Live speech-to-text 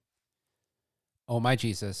O my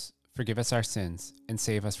Jesus, forgive us our sins and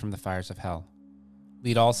save us from the fires of hell.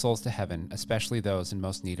 Lead all souls to heaven, especially those in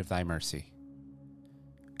most need of thy mercy.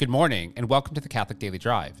 Good morning, and welcome to the Catholic Daily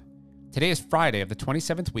Drive. Today is Friday of the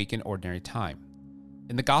 27th week in Ordinary Time.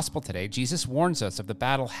 In the Gospel today, Jesus warns us of the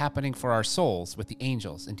battle happening for our souls with the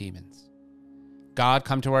angels and demons. God,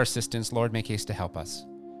 come to our assistance. Lord, make haste to help us.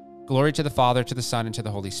 Glory to the Father, to the Son, and to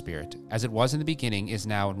the Holy Spirit, as it was in the beginning, is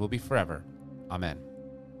now, and will be forever. Amen.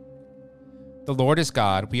 The Lord is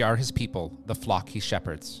God, we are his people, the flock he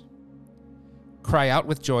shepherds. Cry out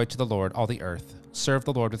with joy to the Lord, all the earth. Serve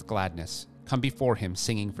the Lord with gladness. Come before him,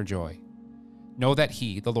 singing for joy. Know that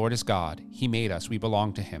he, the Lord, is God. He made us, we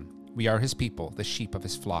belong to him. We are his people, the sheep of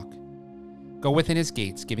his flock. Go within his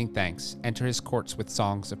gates, giving thanks. Enter his courts with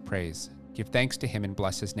songs of praise. Give thanks to him and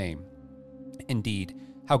bless his name. Indeed,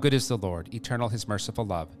 how good is the Lord, eternal his merciful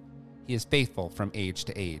love. He is faithful from age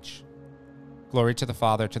to age. Glory to the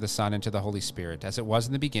Father, to the Son, and to the Holy Spirit, as it was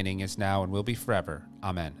in the beginning, is now, and will be forever.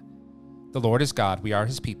 Amen. The Lord is God, we are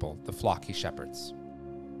his people, the flock he shepherds.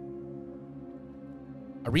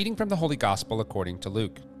 A reading from the Holy Gospel according to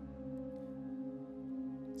Luke.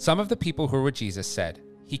 Some of the people who were with Jesus said,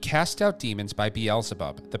 "He cast out demons by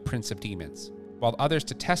Beelzebub, the prince of demons," while others,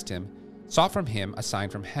 to test him, sought from him a sign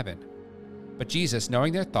from heaven. But Jesus,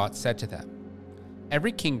 knowing their thoughts, said to them,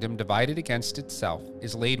 "Every kingdom divided against itself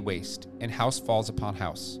is laid waste, and house falls upon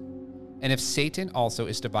house. And if Satan also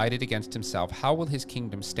is divided against himself, how will his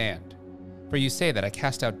kingdom stand? For you say that I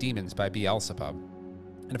cast out demons by Beelzebub.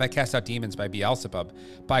 And if I cast out demons by Beelzebub,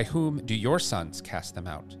 by whom do your sons cast them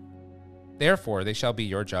out? Therefore they shall be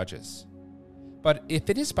your judges. But if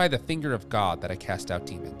it is by the finger of God that I cast out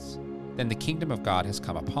demons, then the kingdom of God has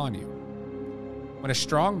come upon you. When a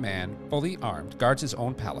strong man, fully armed, guards his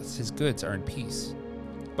own palace, his goods are in peace.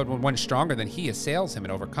 But when one stronger than he assails him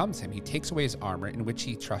and overcomes him, he takes away his armor in which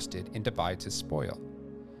he trusted and divides his spoil.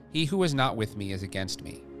 He who is not with me is against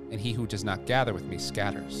me, and he who does not gather with me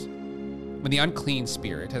scatters. When the unclean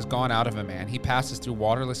spirit has gone out of a man, he passes through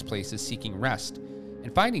waterless places seeking rest,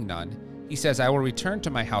 and finding none, he says, I will return to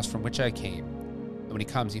my house from which I came. And when he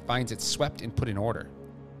comes, he finds it swept and put in order.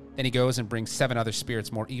 Then he goes and brings 7 other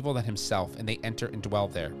spirits more evil than himself, and they enter and dwell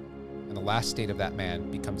there. And the last state of that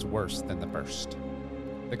man becomes worse than the first.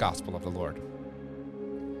 The Gospel of the Lord.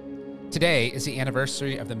 Today is the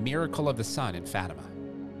anniversary of the miracle of the sun in Fatima.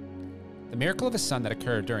 The miracle of the sun that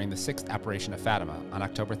occurred during the 6th apparition of Fatima on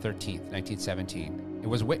October 13, 1917, and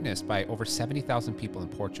was witnessed by over 70,000 people in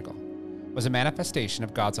Portugal, was a manifestation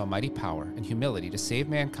of God's almighty power and humility to save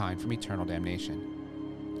mankind from eternal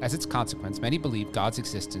damnation. As its consequence, many believe God's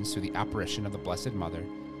existence through the apparition of the Blessed Mother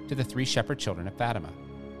to the 3 shepherd children of Fatima.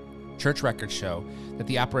 Church records show that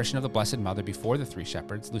the apparition of the Blessed Mother before the 3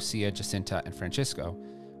 shepherds, Lucia, Jacinta, and Francisco,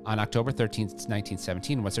 on October 13,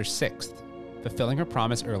 1917, was her 6th, fulfilling her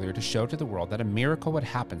promise earlier to show to the world that a miracle would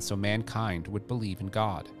happen so mankind would believe in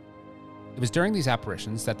God. It was during these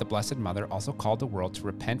apparitions that the Blessed Mother also called the world to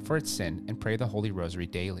repent for its sin and pray the Holy Rosary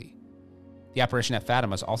daily. The apparition at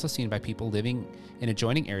Fatima was also seen by people living in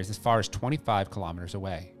adjoining areas as far as 25 kilometers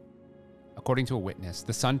away. According to a witness,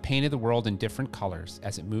 the sun painted the world in different colors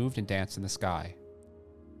as it moved and danced in the sky.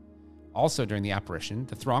 Also during the apparition,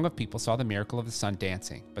 the throng of people saw the miracle of the sun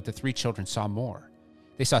dancing, but the 3 children saw more.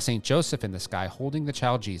 They saw St. Joseph in the sky holding the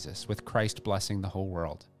child Jesus, with Christ blessing the whole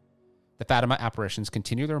world. The Fatima apparitions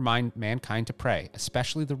continue to remind mankind to pray,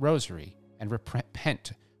 especially the Rosary, and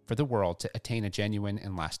repent for the world to attain a genuine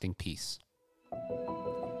and lasting peace.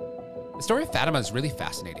 The story of Fatima is really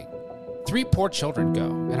fascinating. 3 poor children go,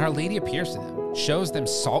 and Our Lady appears to them, shows them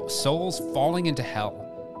souls falling into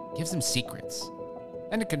hell, gives them secrets.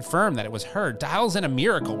 Then to confirm that it was her, dials in a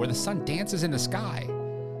miracle where the sun dances in the sky.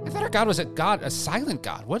 I thought our God was a silent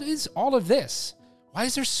God. What is all of this? Why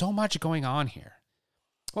is there so much going on here?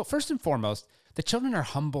 Well, first and foremost, the children are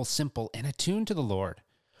humble, simple, and attuned to the Lord.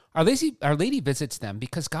 Our Lady visits them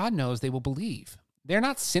because God knows they will believe. They're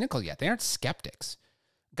not cynical yet. They aren't skeptics.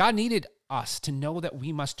 God needed us to know that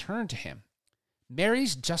we must turn to him.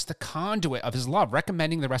 Mary's just the conduit of his love,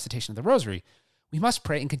 recommending the recitation of the Rosary. We must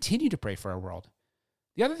pray and continue to pray for our world.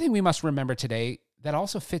 The other thing we must remember today that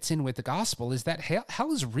also fits in with the gospel is that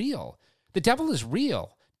hell is real. The devil is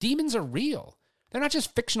real. Demons are real. They're not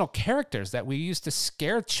just fictional characters that we use to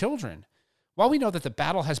scare children. While we know that the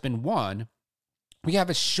battle has been won, we have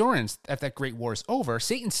assurance that that great war is over.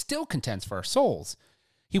 Satan still contends for our souls.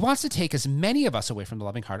 He wants to take as many of us away from the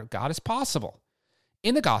loving heart of God as possible.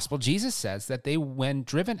 In the gospel, Jesus says that they, when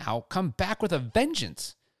driven out, come back with a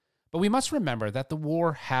vengeance. But we must remember that the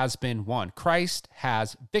war has been won. Christ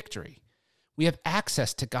has victory. We have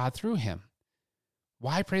access to God through him.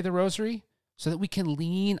 Why pray the Rosary? So that we can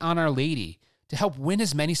lean on Our Lady to help win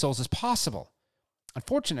as many souls as possible.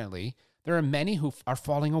 Unfortunately, there are many who are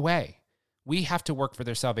falling away. We have to work for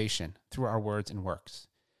their salvation through our words and works.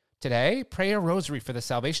 Today, pray a rosary for the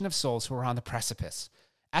salvation of souls who are on the precipice.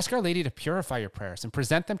 Ask Our Lady to purify your prayers and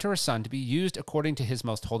present them to her Son to be used according to his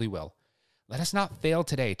most holy will. Let us not fail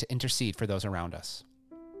today to intercede for those around us.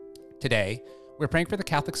 Today, we're praying for the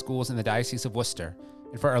Catholic schools in the Diocese of Worcester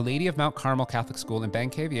and for Our Lady of Mount Carmel Catholic School in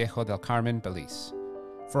Benque Viejo del Carmen, Belize.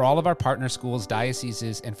 For all of our partner schools,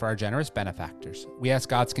 dioceses, and for our generous benefactors, we ask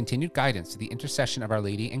God's continued guidance to the intercession of Our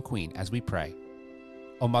Lady and Queen as we pray.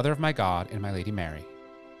 O Mother of my God and my Lady Mary,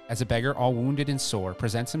 as a beggar all wounded and sore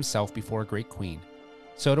presents himself before a great queen,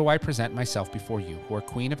 so do I present myself before you, who are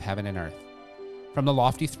Queen of heaven and earth. From the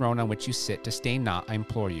lofty throne on which you sit, disdain not, I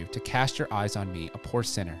implore you, to cast your eyes on me, a poor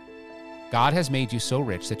sinner. God has made you so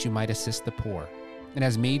rich that you might assist the poor, and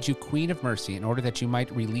has made you Queen of mercy in order that you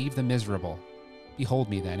might relieve the miserable. Behold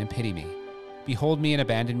me then, and pity me. Behold me and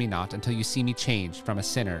abandon me not, until you see me changed from a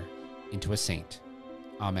sinner into a saint.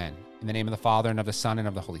 Amen. In the name of the Father, and of the Son, and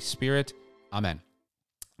of the Holy Spirit. Amen.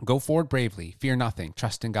 Go forward bravely, fear nothing,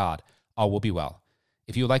 trust in God. All will be well.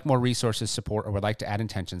 If you would like more resources, support, or would like to add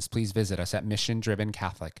intentions, please visit us at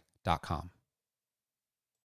missiondrivencatholic.com.